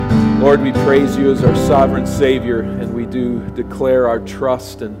Lord, we praise you as our sovereign Savior, and we do declare our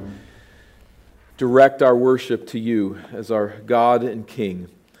trust and direct our worship to you as our God and King.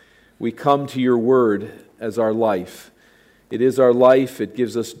 We come to your word as our life. It is our life. It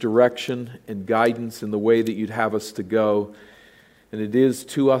gives us direction and guidance in the way that you'd have us to go. And it is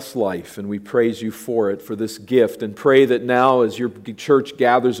to us life, and we praise you for it, for this gift, and pray that now as your church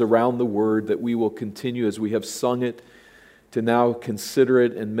gathers around the word, that we will continue as we have sung it, to now consider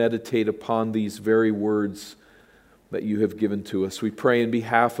it and meditate upon these very words that you have given to us. We pray in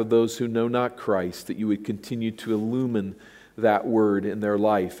behalf of those who know not Christ, that you would continue to illumine that word in their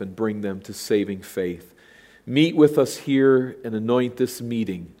life and bring them to saving faith. Meet with us here and anoint this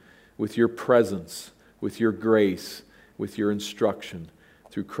meeting with your presence, with your grace, with your instruction.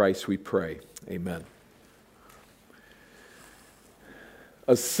 Through Christ we pray. Amen.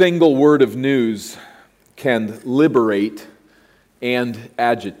 A single word of news can liberate and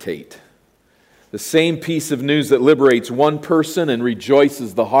agitate. The same piece of news that liberates one person and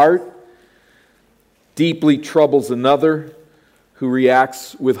rejoices the heart deeply troubles another who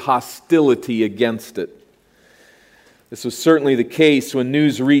reacts with hostility against it. This was certainly the case when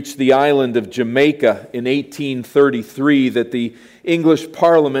news reached the island of Jamaica in 1833 that the English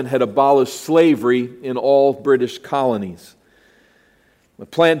Parliament had abolished slavery in all British colonies. The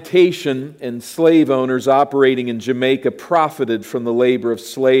plantation and slave owners operating in Jamaica profited from the labor of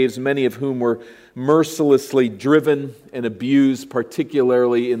slaves, many of whom were mercilessly driven and abused,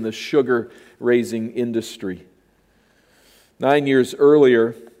 particularly in the sugar-raising industry. 9 years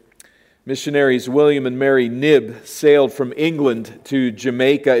earlier, missionaries William and Mary Knibb sailed from England to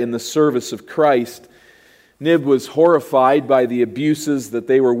Jamaica in the service of Christ. Knibb was horrified by the abuses that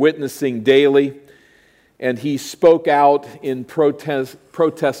they were witnessing daily, and he spoke out in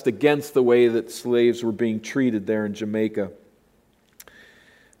protest against the way that slaves were being treated there in Jamaica.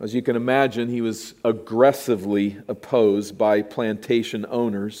 As you can imagine, he was aggressively opposed by plantation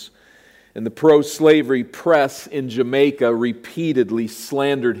owners, and the pro-slavery press in Jamaica repeatedly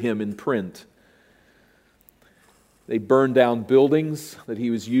slandered him in print. They burned down buildings that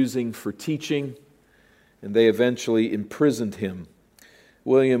he was using for teaching, and they eventually imprisoned him.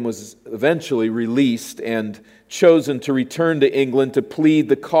 William was eventually released and chosen to return to England to plead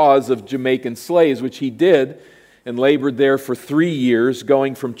the cause of Jamaican slaves, which he did, and labored there for 3 years,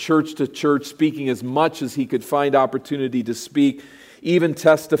 going from church to church, speaking as much as he could find opportunity to speak, even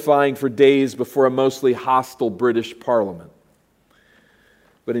testifying for days before a mostly hostile British Parliament.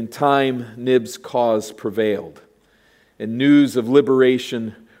 But in time, Knibb's cause prevailed, and news of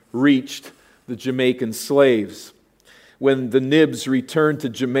liberation reached the Jamaican slaves. When the Knibbs returned to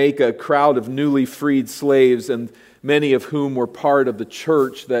Jamaica, a crowd of newly freed slaves, and many of whom were part of the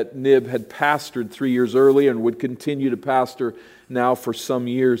church that Knibb had pastored 3 years earlier and would continue to pastor now for some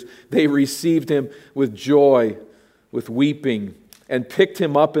years, they received him with joy, with weeping, and picked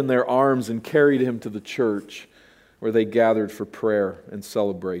him up in their arms and carried him to the church where they gathered for prayer and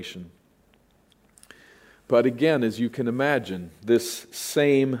celebration. But again, as you can imagine, this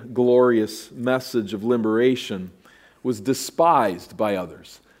same glorious message of liberation was despised by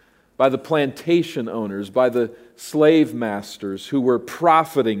others, by the plantation owners, by the slave masters who were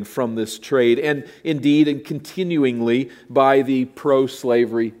profiting from this trade, and indeed and continuingly by the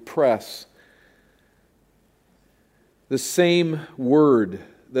pro-slavery press. The same word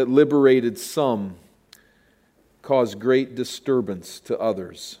that liberated some caused great disturbance to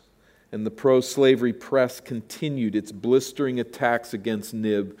others, and the pro-slavery press continued its blistering attacks against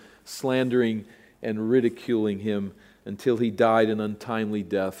Knibb, slandering and ridiculing him until he died an untimely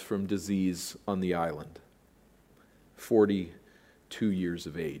death from disease on the island, 42 years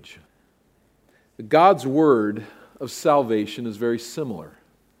of age. God's word of salvation is very similar.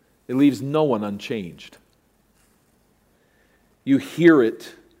 It leaves no one unchanged. You hear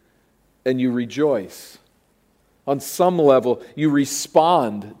it and you rejoice. On some level, you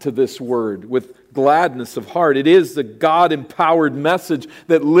respond to this word with gladness of heart. It is the God-empowered message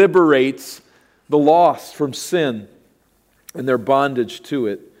that liberates the lost from sin and their bondage to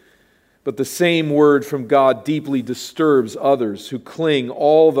it. But the same word from God deeply disturbs others who cling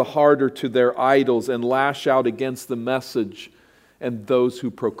all the harder to their idols and lash out against the message and those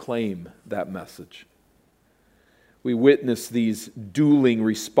who proclaim that message. We witness these dueling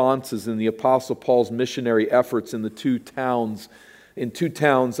responses in the Apostle Paul's missionary efforts in two towns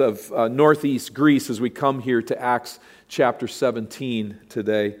of northeast Greece as we come here to Acts chapter 17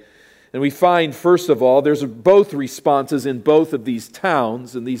 today. And we find, first of all, there's both responses in both of these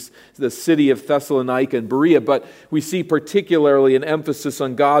towns, in the city of Thessalonica and Berea, but we see particularly an emphasis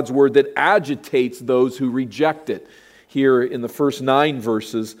on God's word that agitates those who reject it. here in the first 9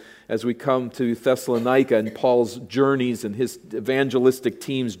 verses as we come to Thessalonica and Paul's journeys and his evangelistic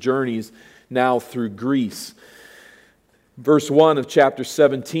team's journeys now through Greece. Verse 1 of chapter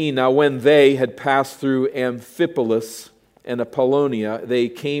 17, now when they had passed through Amphipolis and Apollonia, they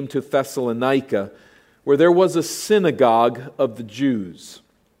came to Thessalonica, where there was a synagogue of the Jews.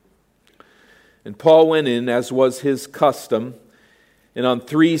 And Paul went in, as was his custom, and on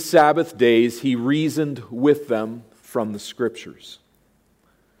 3 Sabbath days he reasoned with them from the Scriptures.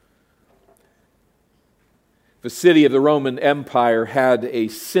 The city of the Roman Empire had a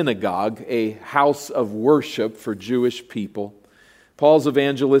synagogue, a house of worship for Jewish people. Paul's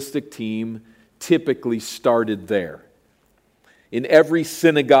evangelistic team typically started there. In every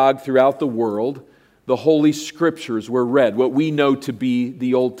synagogue throughout the world, the Holy Scriptures were read, what we know to be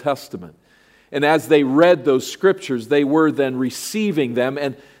the Old Testament. And as they read those Scriptures, they were then receiving them,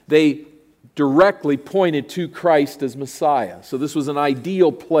 and they directly pointed to Christ as Messiah. So this was an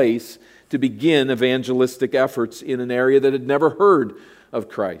ideal place to begin evangelistic efforts in an area that had never heard of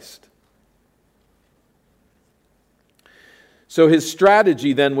Christ. So his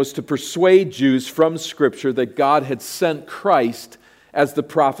strategy then was to persuade Jews from Scripture that God had sent Christ as the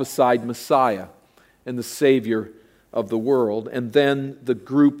prophesied Messiah and the Savior of the world. And then the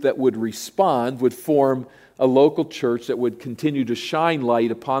group that would respond would form a local church that would continue to shine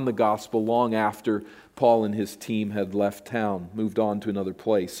light upon the gospel long after Paul and his team had left town, moved on to another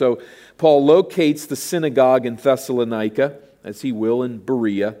place. So Paul locates the synagogue in Thessalonica, as he will in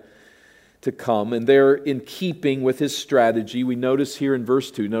Berea, to come. And they're in keeping with his strategy. We notice here in verse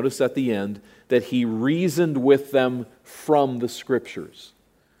 2, notice at the end, that he reasoned with them from the Scriptures.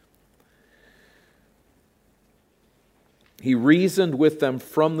 He reasoned with them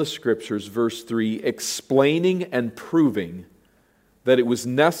from the Scriptures, verse 3, explaining and proving that it was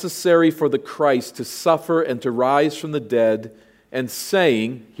necessary for the Christ to suffer and to rise from the dead, and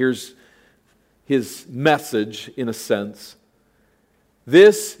saying, here's his message in a sense,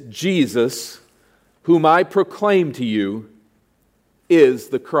 this Jesus, whom I proclaim to you, is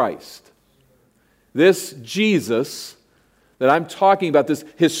the Christ. This Jesus that I'm talking about, this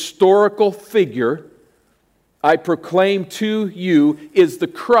historical figure I proclaim to you, is the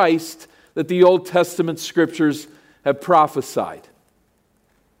Christ that the Old Testament Scriptures have prophesied.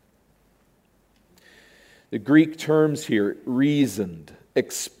 The Greek terms here, reasoned,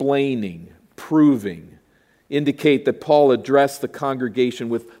 explaining, proving, indicate that Paul addressed the congregation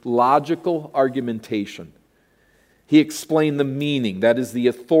with logical argumentation. He explained the meaning, that is the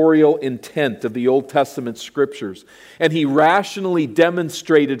authorial intent of the Old Testament Scriptures. And he rationally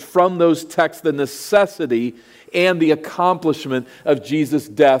demonstrated from those texts the necessity and the accomplishment of Jesus'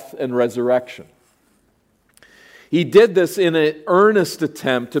 death and resurrection. He did this in an earnest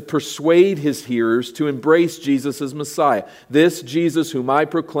attempt to persuade his hearers to embrace Jesus as Messiah. This Jesus whom I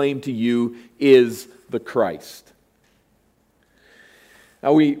proclaim to you is the Christ.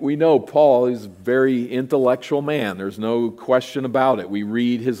 Now we know Paul is a very intellectual man. There's no question about it. We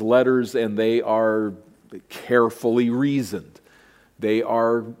read his letters and they are carefully reasoned. They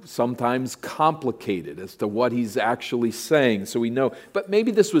are sometimes complicated as to what he's actually saying. So we know, but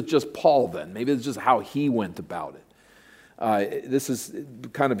maybe this was just Paul then. Maybe it's just how he went about it. This is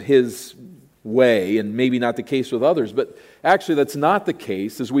kind of his way, and maybe not the case with others, but actually that's not the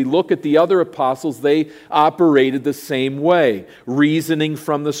case. As we look at the other apostles, they operated the same way, reasoning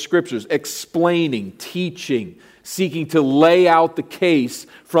from the Scriptures, explaining, teaching, seeking to lay out the case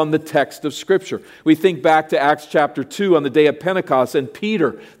from the text of Scripture. We think back to Acts chapter 2 on the day of Pentecost, and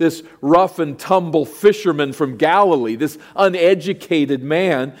Peter, this rough and tumble fisherman from Galilee, this uneducated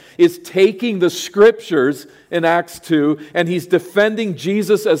man, is taking the Scriptures in Acts 2, and he's defending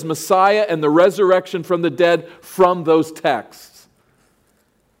Jesus as Messiah and the resurrection from the dead from those texts,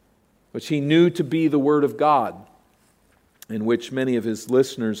 which he knew to be the Word of God, in which many of his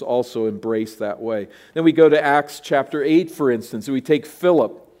listeners also embrace that way. Then we go to Acts chapter 8, for instance, and we take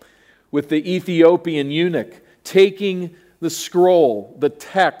Philip with the Ethiopian eunuch, taking the scroll, the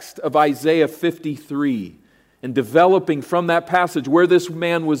text of Isaiah 53, and developing from that passage where this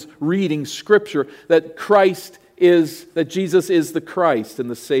man was reading Scripture that Jesus is the Christ and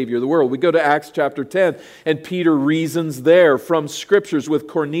the Savior of the world. We go to Acts chapter 10, and Peter reasons there from Scriptures with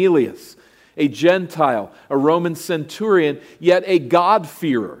Cornelius, a Gentile, a Roman centurion, yet a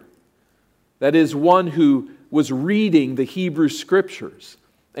God-fearer. That is, one who was reading the Hebrew Scriptures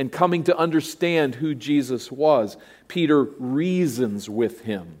and coming to understand who Jesus was. Peter reasons with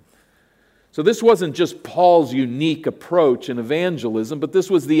him. So this wasn't just Paul's unique approach in evangelism, but this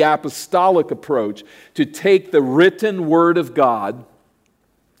was the apostolic approach to take the written Word of God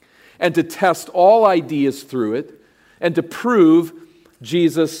and to test all ideas through it, and to prove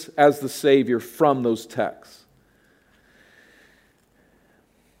Jesus as the Savior from those texts.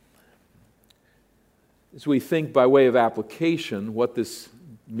 As we think by way of application, what this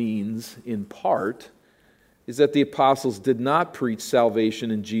means in part is that the apostles did not preach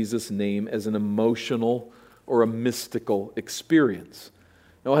salvation in Jesus' name as an emotional or a mystical experience.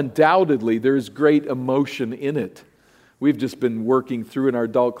 Now, undoubtedly, there is great emotion in it. We've just been working through in our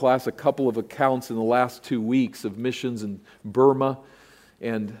adult class a couple of accounts in the last 2 weeks of missions in Burma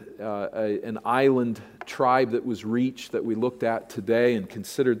and an island tribe that was reached that we looked at today and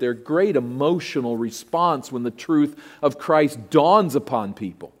considered their great emotional response when the truth of Christ dawns upon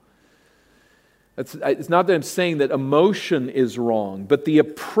people. It's not that I'm saying that emotion is wrong, but the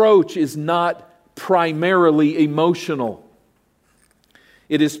approach is not primarily emotional.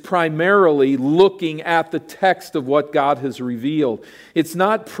 It is primarily looking at the text of what God has revealed. It's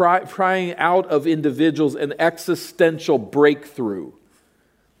not prying out of individuals an existential breakthrough.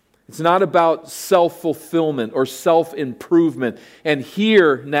 It's not about self-fulfillment or self-improvement. And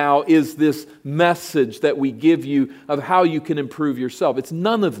here now is this message that we give you of how you can improve yourself. It's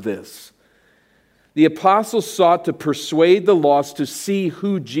none of this. The apostles sought to persuade the lost to see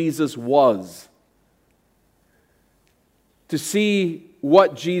who Jesus was, to see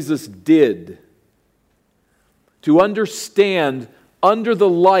what Jesus did, to understand under the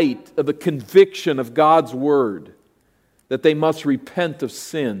light of the conviction of God's Word that they must repent of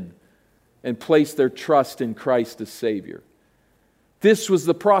sin and place their trust in Christ as Savior. This was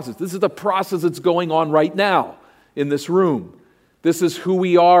the process. This is the process that's going on right now in this room. This is who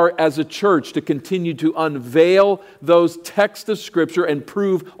we are as a church, to continue to unveil those texts of Scripture and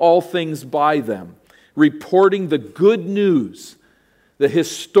prove all things by them, reporting the good news, the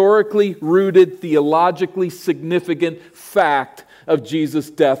historically rooted, theologically significant fact of Jesus'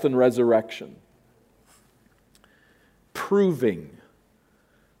 death and resurrection. Proving.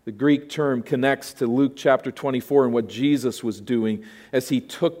 The Greek term connects to Luke chapter 24 and what Jesus was doing as He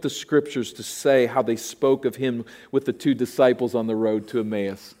took the Scriptures to say how they spoke of Him with the 2 disciples on the road to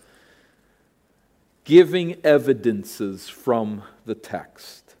Emmaus. Giving evidences from the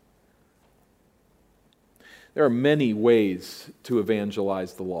text. There are many ways to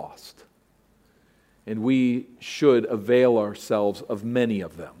evangelize the lost, and we should avail ourselves of many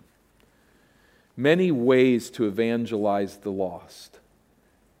of them. Many ways to evangelize the lost.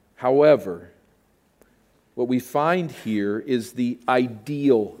 However, what we find here is the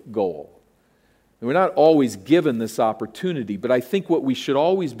ideal goal. And we're not always given this opportunity, but I think what we should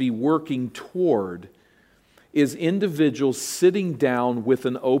always be working toward is individuals sitting down with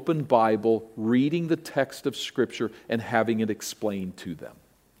an open Bible, reading the text of Scripture, and having it explained to them.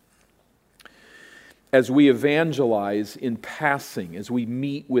 As we evangelize in passing, as we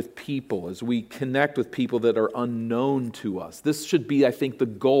meet with people, as we connect with people that are unknown to us, this should be, I think, the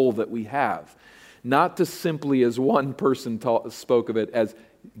goal that we have. Not to simply, as one person spoke of it, as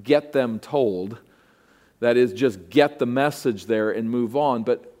get them told, that is, just get the message there and move on,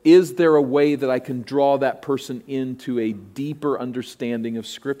 but is there a way that I can draw that person into a deeper understanding of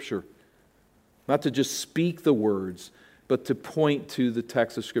Scripture? Not to just speak the words, but to point to the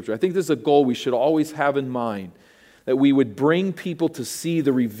text of Scripture. I think this is a goal we should always have in mind, that we would bring people to see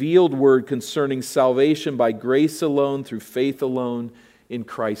the revealed word concerning salvation by grace alone, through faith alone, in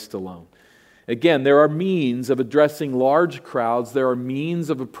Christ alone. Again, there are means of addressing large crowds, there are means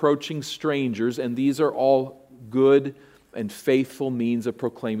of approaching strangers, and these are all good and faithful means of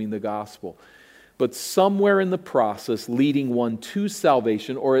proclaiming the gospel. But somewhere in the process, leading one to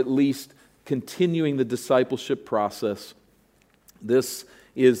salvation, or at least continuing the discipleship process, this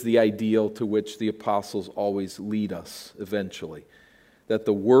is the ideal to which the apostles always lead us eventually. That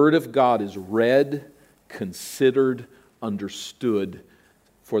the Word of God is read, considered, understood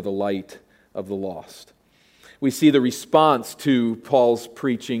for the light of the lost. We see the response to Paul's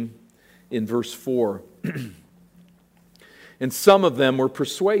preaching in verse 4. And some of them were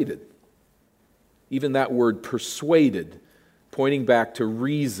persuaded. Even that word persuaded, pointing back to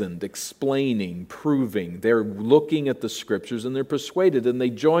reasoned, explaining, proving. They're looking at the Scriptures and they're persuaded, and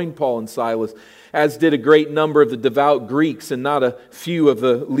they joined Paul and Silas, as did a great number of the devout Greeks and not a few of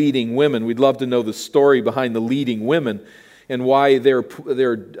the leading women. We'd love to know the story behind the leading women and why they're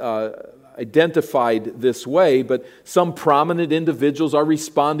identified this way, but some prominent individuals are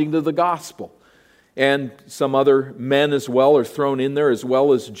responding to the gospel. And some other men as well are thrown in there, as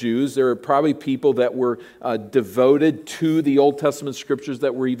well as Jews. There are probably people that were devoted to the Old Testament Scriptures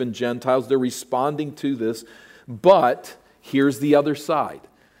that were even Gentiles. They're responding to this. But here's the other side.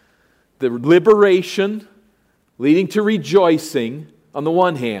 The liberation leading to rejoicing on the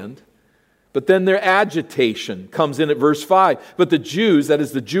one hand, But then their agitation comes in at verse 5. But the Jews, that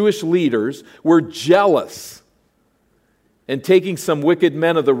is the Jewish leaders, were jealous. And taking some wicked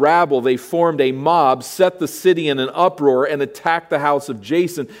men of the rabble, they formed a mob, set the city in an uproar, and attacked the house of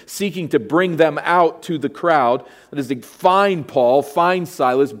Jason, seeking to bring them out to the crowd. That is to find Paul, find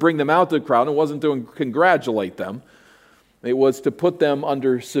Silas, bring them out to the crowd. It wasn't to congratulate them. It was to put them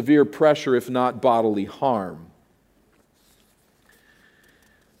under severe pressure, if not bodily harm.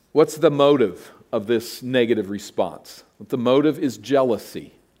 What's the motive of this negative response? The motive is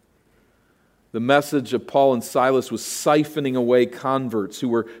jealousy. The message of Paul and Silas was siphoning away converts who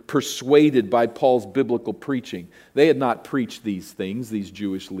were persuaded by Paul's biblical preaching. They had not preached these things, these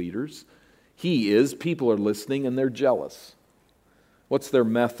Jewish leaders. He is. People are listening and they're jealous. What's their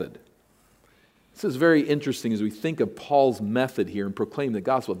method? This is very interesting as we think of Paul's method here in proclaiming the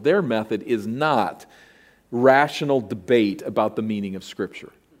gospel. Their method is not rational debate about the meaning of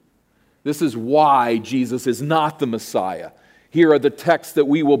Scripture. This is why Jesus is not the Messiah. Here are the texts that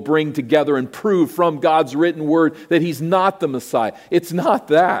we will bring together and prove from God's written word that He's not the Messiah. It's not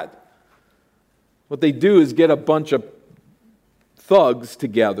that. What they do is get a bunch of thugs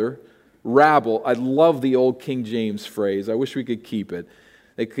together, rabble. I love the old King James phrase. I wish we could keep it.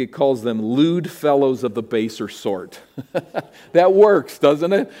 It calls them lewd fellows of the baser sort. That works,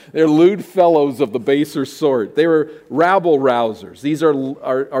 doesn't it? They're lewd fellows of the baser sort. They were rabble rousers. These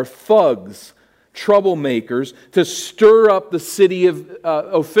are thugs, troublemakers, to stir up the city of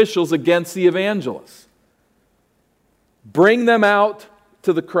officials against the evangelists. Bring them out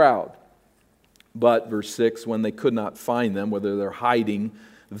to the crowd. But, verse 6, when they could not find them, whether they're hiding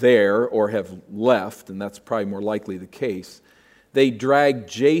there or have left, and that's probably more likely the case, they dragged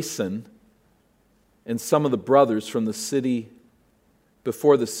Jason and some of the brothers from the city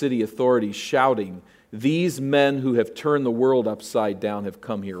before the city authorities, shouting, "These men who have turned the world upside down have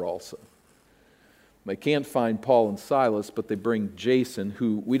come here also." They can't find Paul and Silas, but they bring Jason,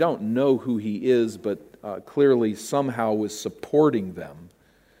 who we don't know who he is, but clearly somehow was supporting them.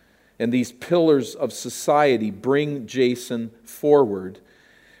 And these pillars of society bring Jason forward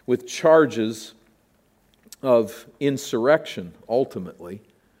with charges of insurrection, ultimately.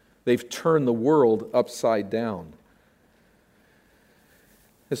 They've turned the world upside down.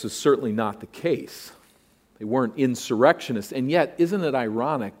 This is certainly not the case. They weren't insurrectionists, and yet, isn't it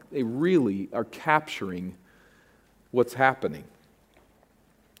ironic? They really are capturing what's happening.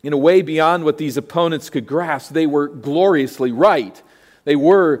 In a way beyond what these opponents could grasp, they were gloriously right. They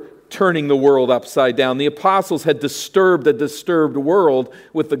were turning the world upside down. The apostles had disturbed a disturbed world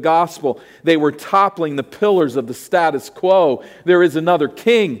with the gospel. They were toppling the pillars of the status quo. There is another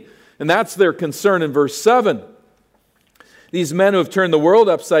king, and that's their concern in verse 7. These men who have turned the world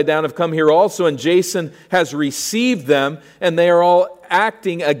upside down have come here also, and Jason has received them, and they are all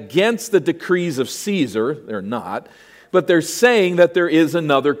acting against the decrees of Caesar. They're not, but they're saying that there is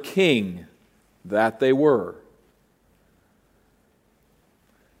another king. That they were.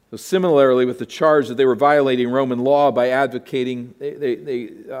 So similarly, with the charge that they were violating Roman law by advocating,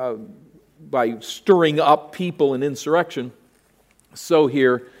 by stirring up people in insurrection, so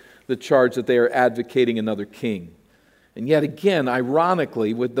here the charge that they are advocating another king. And yet again,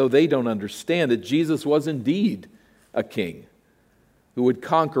 ironically, though they don't understand it, Jesus was indeed a king who would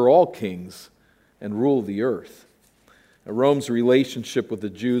conquer all kings and rule the earth. Now, Rome's relationship with the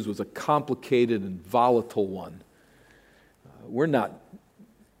Jews was a complicated and volatile one. We're not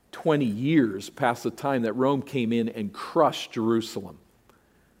 20 years past the time that Rome came in and crushed Jerusalem,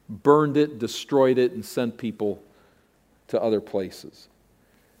 burned it, destroyed it, and sent people to other places.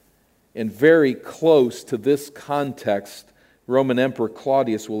 And very close to this context, Roman Emperor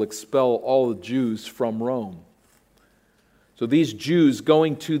Claudius will expel all the Jews from Rome. So these Jews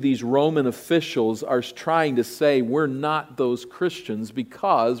going to these Roman officials are trying to say, we're not those Christians,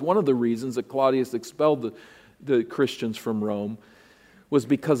 because one of the reasons that Claudius expelled the Christians from Rome was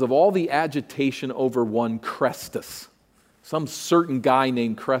because of all the agitation over one Chrestus, some certain guy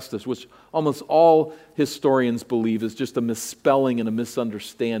named Chrestus, which almost all historians believe is just a misspelling and a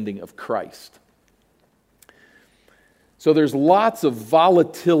misunderstanding of Christ. So there's lots of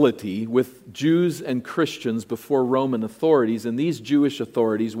volatility with Jews and Christians before Roman authorities, and these Jewish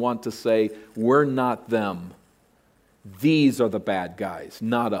authorities want to say, we're not them. These are the bad guys,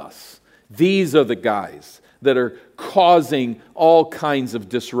 not us. These are the guys that are causing all kinds of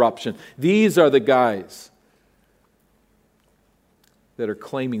disruption. These are the guys that are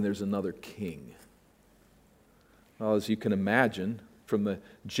claiming there's another king. Well, as you can imagine, from the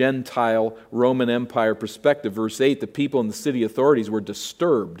Gentile Roman Empire perspective, verse 8, the people in the city authorities were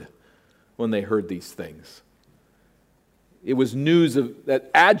disturbed when they heard these things. It was news that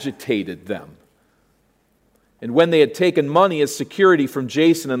agitated them. And when they had taken money as security from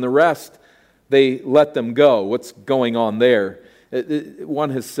Jason and the rest, they let them go. What's going on there? One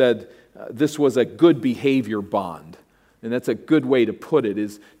has said this was a good behavior bond. And that's a good way to put it,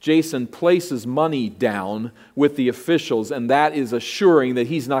 is Jason places money down with the officials, and that is assuring that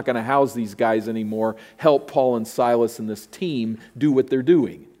he's not going to house these guys anymore, help Paul and Silas and this team do what they're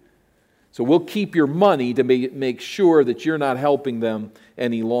doing. So we'll keep your money to make sure that you're not helping them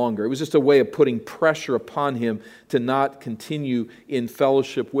any longer. It was just a way of putting pressure upon him to not continue in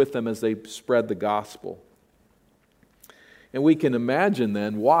fellowship with them as they spread the gospel. And we can imagine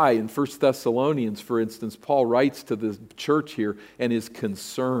then why in 1 Thessalonians, for instance, Paul writes to the church here and is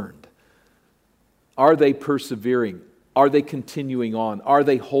concerned. Are they persevering? Are they continuing on? Are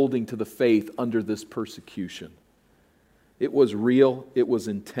they holding to the faith under this persecution? It was real. It was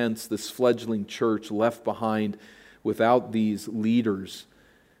intense. This fledgling church left behind without these leaders.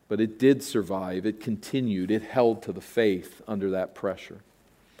 But it did survive. It continued. It held to the faith under that pressure.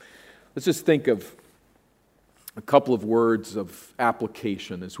 Let's just think of a couple of words of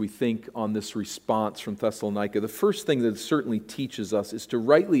application as we think on this response from Thessalonica. The first thing that it certainly teaches us is to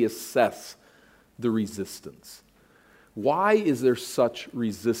rightly assess the resistance. Why is there such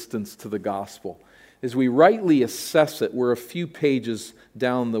resistance to the gospel? As we rightly assess it, we're a few pages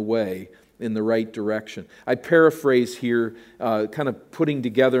down the way in the right direction. I paraphrase here, kind of putting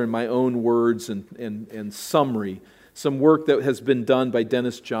together in my own words and summary, some work that has been done by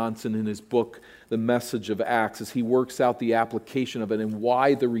Dennis Johnson in his book, The Message of Acts, as he works out the application of it and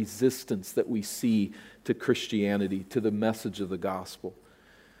why the resistance that we see to Christianity, to the message of the gospel.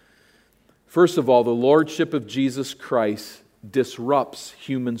 First of all, the lordship of Jesus Christ disrupts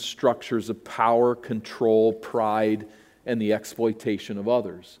human structures of power, control, pride, and the exploitation of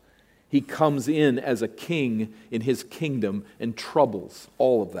others. He comes in as a king in his kingdom and troubles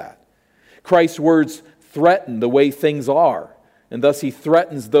all of that. Christ's words threaten the way things are, and thus he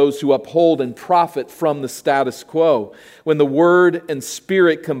threatens those who uphold and profit from the status quo. When the Word and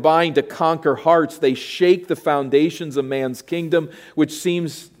Spirit combine to conquer hearts, they shake the foundations of man's kingdom, which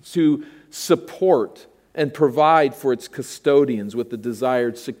seems to support and provide for its custodians with the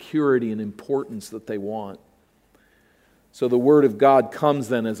desired security and importance that they want. So the Word of God comes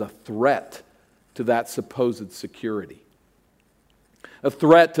then as a threat to that supposed security. A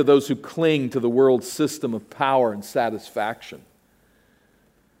threat to those who cling to the world's system of power and satisfaction.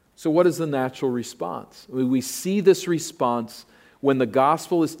 So what is the natural response? We see this response when the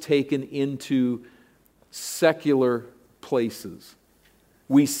gospel is taken into secular places.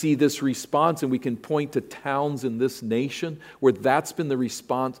 We see this response, and we can point to towns in this nation where that's been the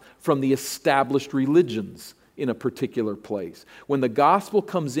response from the established religions in a particular place. When the gospel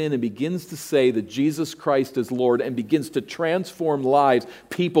comes in and begins to say that Jesus Christ is Lord and begins to transform lives,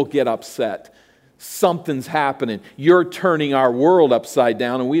 people get upset. Something's happening. You're turning our world upside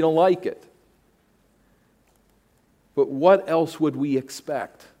down and we don't like it. But what else would we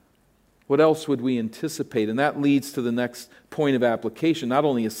expect? What else would we anticipate? And that leads to the next point of application, not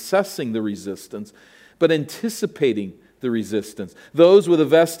only assessing the resistance, but anticipating the resistance. Those with a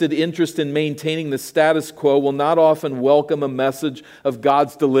vested interest in maintaining the status quo will not often welcome a message of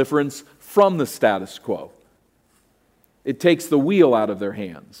God's deliverance from the status quo. It takes the wheel out of their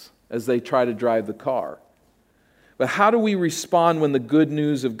hands as they try to drive the car. But how do we respond when the good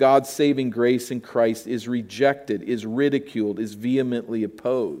news of God's saving grace in Christ is rejected, is ridiculed, is vehemently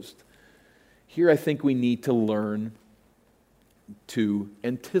opposed? Here I think we need to learn to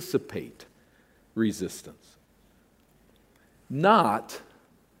anticipate resistance. Not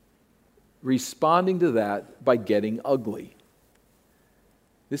responding to that by getting ugly.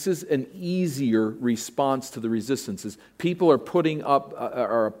 This is an easier response to the resistances. People are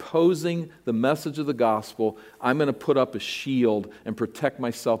are opposing the message of the gospel. I'm going to put up a shield and protect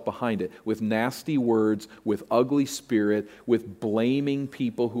myself behind it with nasty words, with ugly spirit, with blaming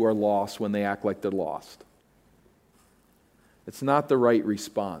people who are lost when they act like they're lost. It's not the right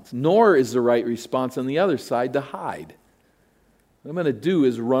response. Nor is the right response on the other side to hide. What I'm going to do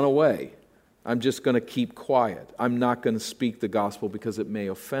is run away. I'm just going to keep quiet. I'm not going to speak the gospel because it may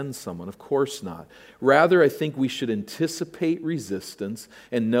offend someone. Of course not. Rather, I think we should anticipate resistance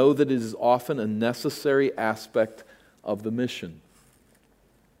and know that it is often a necessary aspect of the mission.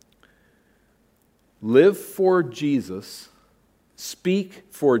 Live for Jesus, speak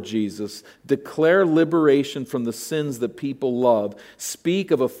for Jesus, declare liberation from the sins that people love, speak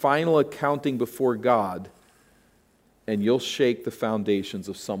of a final accounting before God, and you'll shake the foundations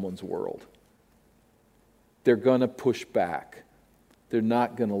of someone's world. They're going to push back. They're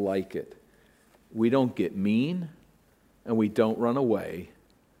not going to like it. We don't get mean. and we don't run away.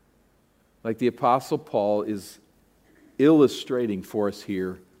 Like the Apostle Paul is illustrating for us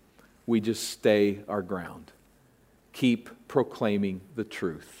here, we just stay our ground. Keep proclaiming the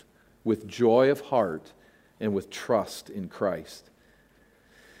truth with joy of heart and with trust in Christ.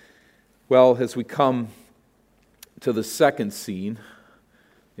 Well, as we come to the second scene,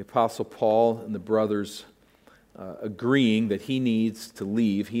 the Apostle Paul and the brothers agreeing that he needs to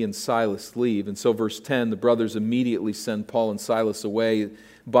leave, he and Silas leave. And so verse 10, the brothers immediately send Paul and Silas away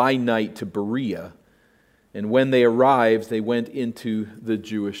by night to Berea. And when they arrived, they went into the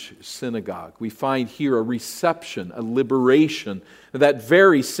Jewish synagogue. We find here a reception, a liberation, that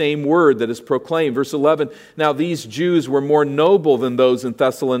very same word that is proclaimed. Verse 11, now these Jews were more noble than those in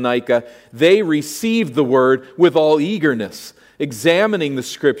Thessalonica. They received the word with all eagerness, examining the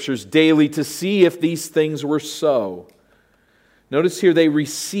Scriptures daily to see if these things were so. Notice here they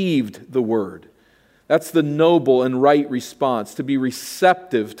received the word. That's the noble and right response, to be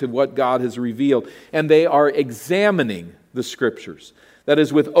receptive to what God has revealed. And they are examining the Scriptures. That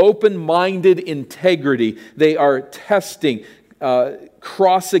is, with open-minded integrity, they are testing,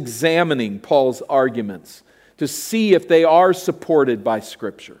 cross-examining Paul's arguments to see if they are supported by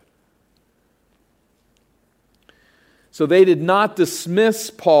Scripture. So they did not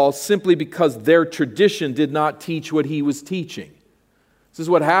dismiss Paul simply because their tradition did not teach what he was teaching. This is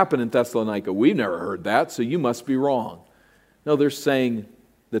what happened in Thessalonica. We've never heard that, so you must be wrong. No, they're saying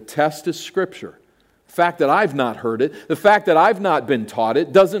the test is Scripture. The fact that I've not heard it, the fact that I've not been taught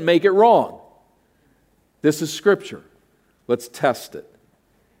it, doesn't make it wrong. This is Scripture. Let's test it.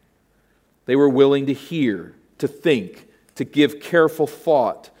 They were willing to hear, to think, to give careful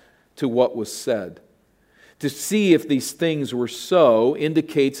thought to what was said. To see if these things were so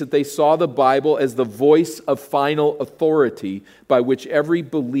indicates that they saw the Bible as the voice of final authority by which every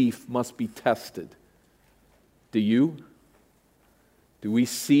belief must be tested. Do you? Do we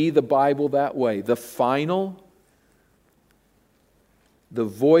see the Bible that way? The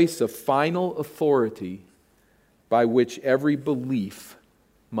voice of final authority by which every belief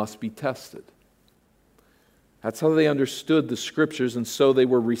must be tested. That's how they understood the Scriptures, and so they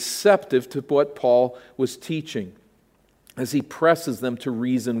were receptive to what Paul was teaching as he presses them to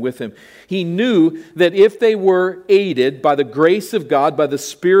reason with him. He knew that if they were aided by the grace of God, by the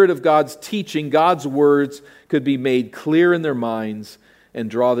Spirit of God's teaching, God's words could be made clear in their minds and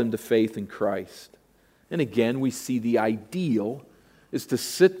draw them to faith in Christ. And again, we see the ideal is to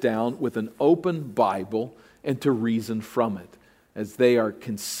sit down with an open Bible and to reason from it, as they are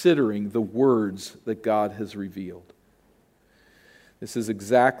considering the words that God has revealed. This is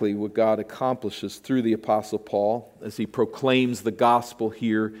exactly what God accomplishes through the Apostle Paul as he proclaims the gospel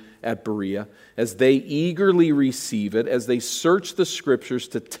here at Berea, as they eagerly receive it, as they search the Scriptures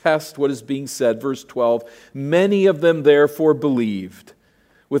to test what is being said. Verse 12, many of them therefore believed,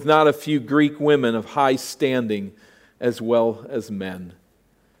 with not a few Greek women of high standing as well as men.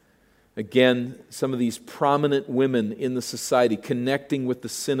 Again, some of these prominent women in the society connecting with the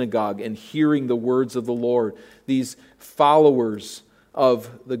synagogue and hearing the words of the Lord. These followers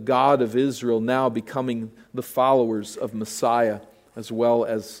of the God of Israel now becoming the followers of Messiah, as well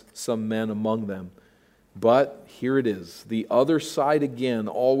as some men among them. But here it is. The other side again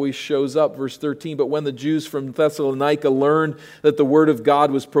always shows up. Verse 13, but when the Jews from Thessalonica learned that the word of God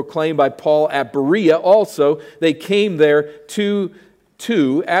was proclaimed by Paul at Berea also, they came there to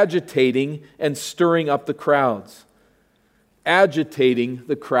agitating and stirring up the crowds. Agitating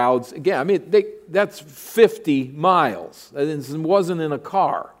the crowds. Again, I mean, that's 50 miles. It wasn't in a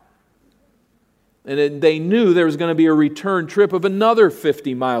car. And they knew there was going to be a return trip of another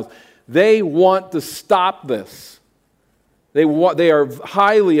 50 miles. They want to stop this. They are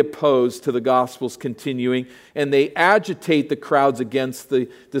highly opposed to the gospel's continuing, and they agitate the crowds against the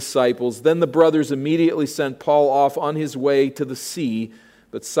disciples. Then the brothers immediately sent Paul off on his way to the sea,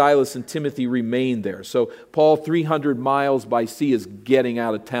 but Silas and Timothy remained there. So Paul, 300 miles by sea, is getting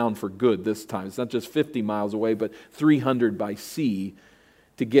out of town for good this time. It's not just 50 miles away, but 300 by sea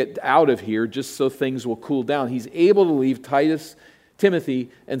to get out of here just so things will cool down. He's able to leave Timothy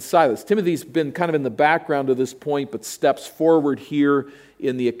and Silas. Timothy's been kind of in the background to this point, but steps forward here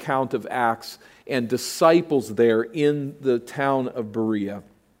in the account of Acts and disciples there in the town of Berea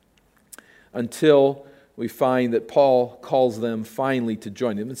until we find that Paul calls them finally to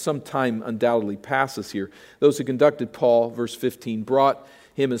join him. And some time undoubtedly passes here. Those who conducted Paul, verse 15, brought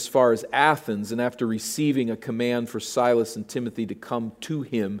him as far as Athens, and after receiving a command for Silas and Timothy to come to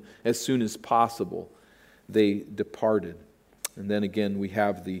him as soon as possible, they departed. And then again we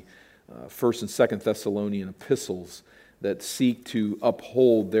have the 1st and 2nd Thessalonian epistles that seek to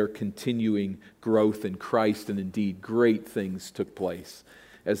uphold their continuing growth in Christ, and indeed great things took place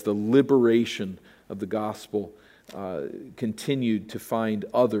as the liberation of the gospel continued to find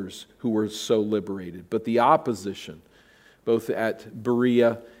others who were so liberated. But the opposition, both at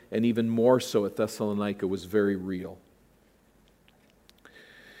Berea and even more so at Thessalonica, was very real.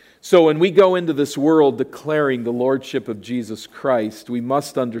 So when we go into this world declaring the lordship of Jesus Christ, we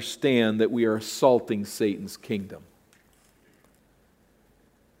must understand that we are assaulting Satan's kingdom.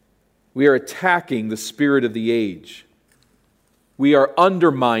 We are attacking the spirit of the age. We are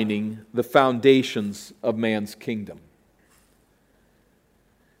undermining the foundations of man's kingdom.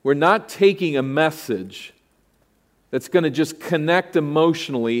 We're not taking a message that's going to just connect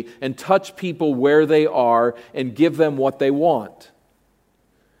emotionally and touch people where they are and give them what they want.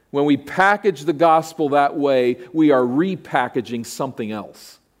 When we package the gospel that way, we are repackaging something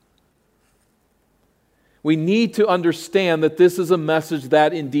else. We need to understand that this is a message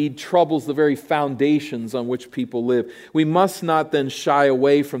that indeed troubles the very foundations on which people live. We must not then shy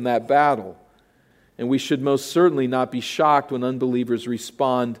away from that battle. And we should most certainly not be shocked when unbelievers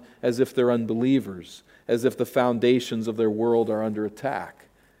respond as if they're unbelievers, as if the foundations of their world are under attack,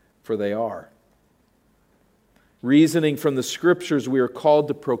 for they are. Reasoning from the Scriptures, we are called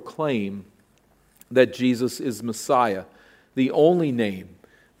to proclaim that Jesus is Messiah, the only name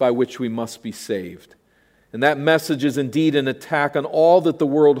by which we must be saved. And that message is indeed an attack on all that the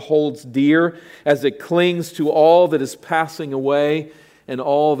world holds dear as it clings to all that is passing away and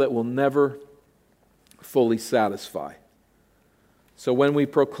all that will never fully satisfy. So when we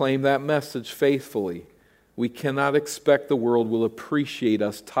proclaim that message faithfully, we cannot expect the world will appreciate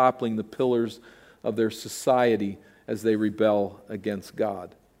us toppling the pillars of their society as they rebel against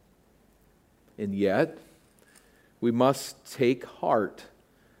God. And yet, we must take heart,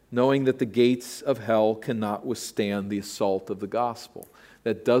 knowing that the gates of hell cannot withstand the assault of the gospel.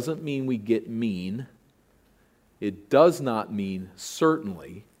 That doesn't mean we get mean. It does not mean,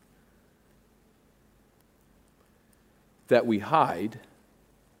 certainly, that we hide.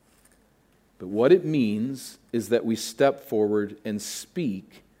 But what it means is that we step forward and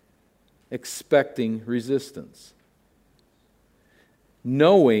speak, expecting resistance,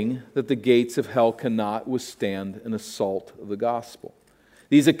 knowing that the gates of hell cannot withstand an assault of the gospel.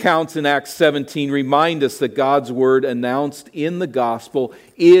 These accounts in Acts 17 remind us that God's word announced in the gospel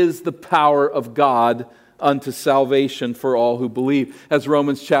is the power of God unto salvation for all who believe, as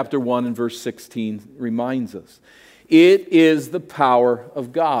Romans chapter 1 and verse 16 reminds us. It is the power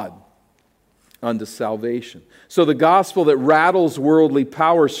of God unto salvation. So the gospel that rattles worldly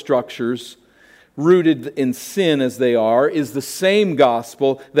power structures, rooted in sin as they are, is the same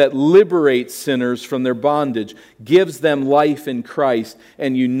gospel that liberates sinners from their bondage, gives them life in Christ,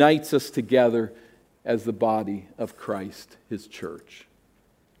 and unites us together as the body of Christ, His church.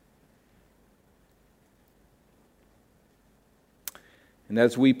 And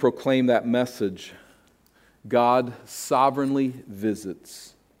as we proclaim that message, God sovereignly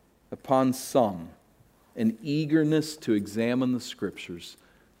visits upon some an eagerness to examine the Scriptures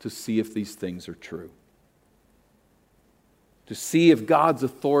to see if these things are true. To see if God's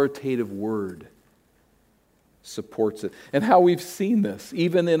authoritative word supports it. And how we've seen this,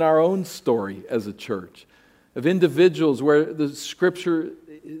 even in our own story as a church, of individuals where the Scripture,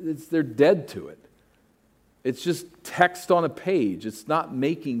 they're dead to it. It's just text on a page. It's not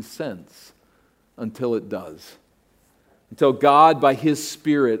making sense until it does. Until God, by His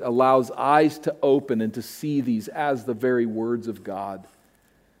Spirit, allows eyes to open and to see these as the very words of God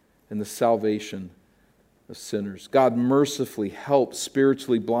and the salvation of sinners. God mercifully helps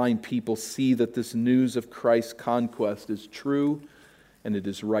spiritually blind people see that this news of Christ's conquest is true and it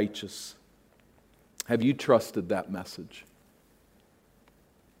is righteous. Have you trusted that message?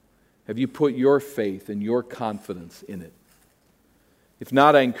 Have you put your faith and your confidence in it? If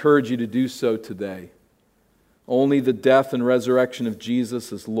not, I encourage you to do so today. Only the death and resurrection of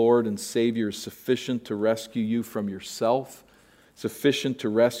Jesus as Lord and Savior is sufficient to rescue you from yourself, sufficient to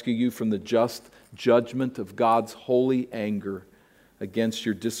rescue you from the just judgment of God's holy anger against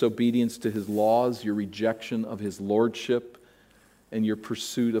your disobedience to His laws, your rejection of His lordship, and your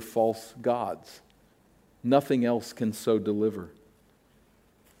pursuit of false gods. Nothing else can so deliver.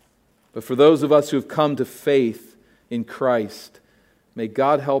 But for those of us who have come to faith in Christ, may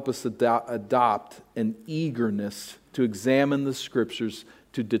God help us adopt an eagerness to examine the Scriptures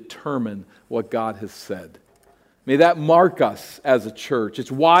to determine what God has said. May that mark us as a church.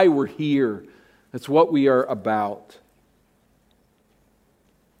 It's why we're here. It's what we are about.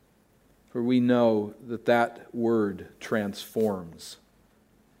 For we know that that word transforms.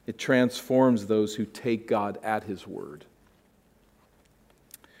 It transforms those who take God at His word.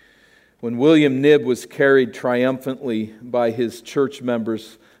 When William Knibb was carried triumphantly by his church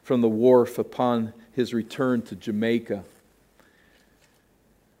members from the wharf upon his return to Jamaica,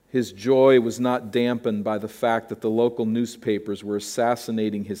 his joy was not dampened by the fact that the local newspapers were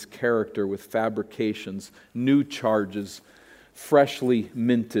assassinating his character with fabrications, new charges, freshly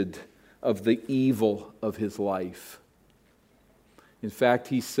minted of the evil of his life. In fact,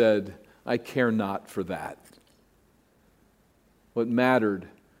 he said, "I care not for that." What mattered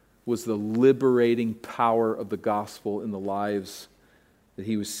was the liberating power of the gospel in the lives that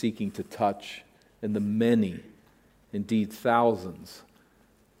he was seeking to touch, and the many, indeed thousands,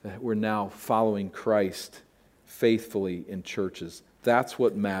 that were now following Christ faithfully in churches. That's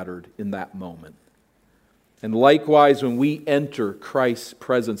what mattered in that moment. And likewise, when we enter Christ's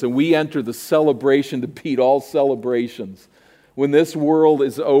presence, and we enter the celebration to beat all celebrations, when this world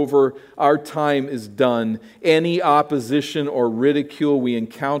is over, our time is done, any opposition or ridicule we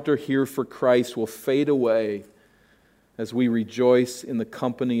encounter here for Christ will fade away as we rejoice in the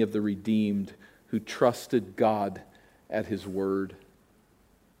company of the redeemed who trusted God at His word.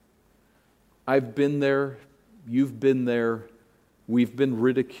 I've been there, you've been there, we've been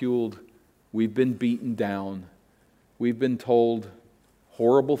ridiculed, we've been beaten down, we've been told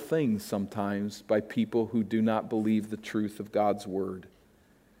horrible things sometimes by people who do not believe the truth of God's word.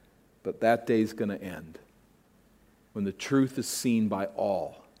 But that day's going to end when the truth is seen by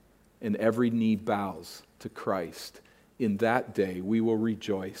all and every knee bows to Christ. In that day we will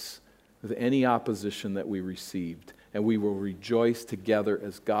rejoice with any opposition that we received, and we will rejoice together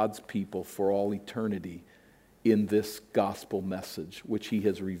as God's people for all eternity in this gospel message, which He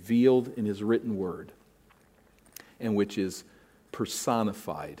has revealed in His written word, and which is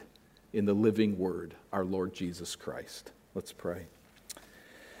personified in the living word, our Lord Jesus Christ. Let's pray.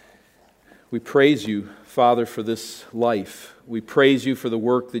 We praise You, Father, for this life. We praise You for the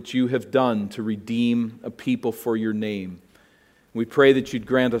work that You have done to redeem a people for Your name. We pray that You'd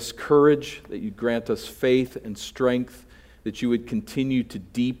grant us courage, that You'd grant us faith and strength, that You would continue to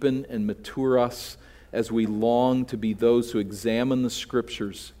deepen and mature us as we long to be those who examine the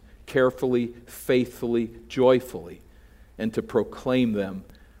Scriptures carefully, faithfully, joyfully, and to proclaim them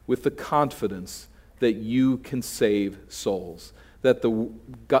with the confidence that You can save souls, that the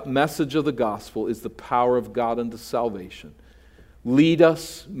message of the gospel is the power of God unto salvation. Lead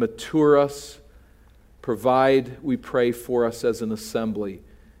us, mature us, provide, we pray, for us as an assembly,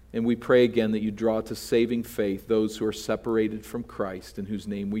 and we pray again that You draw to saving faith those who are separated from Christ, in whose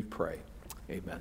name we pray. Amen.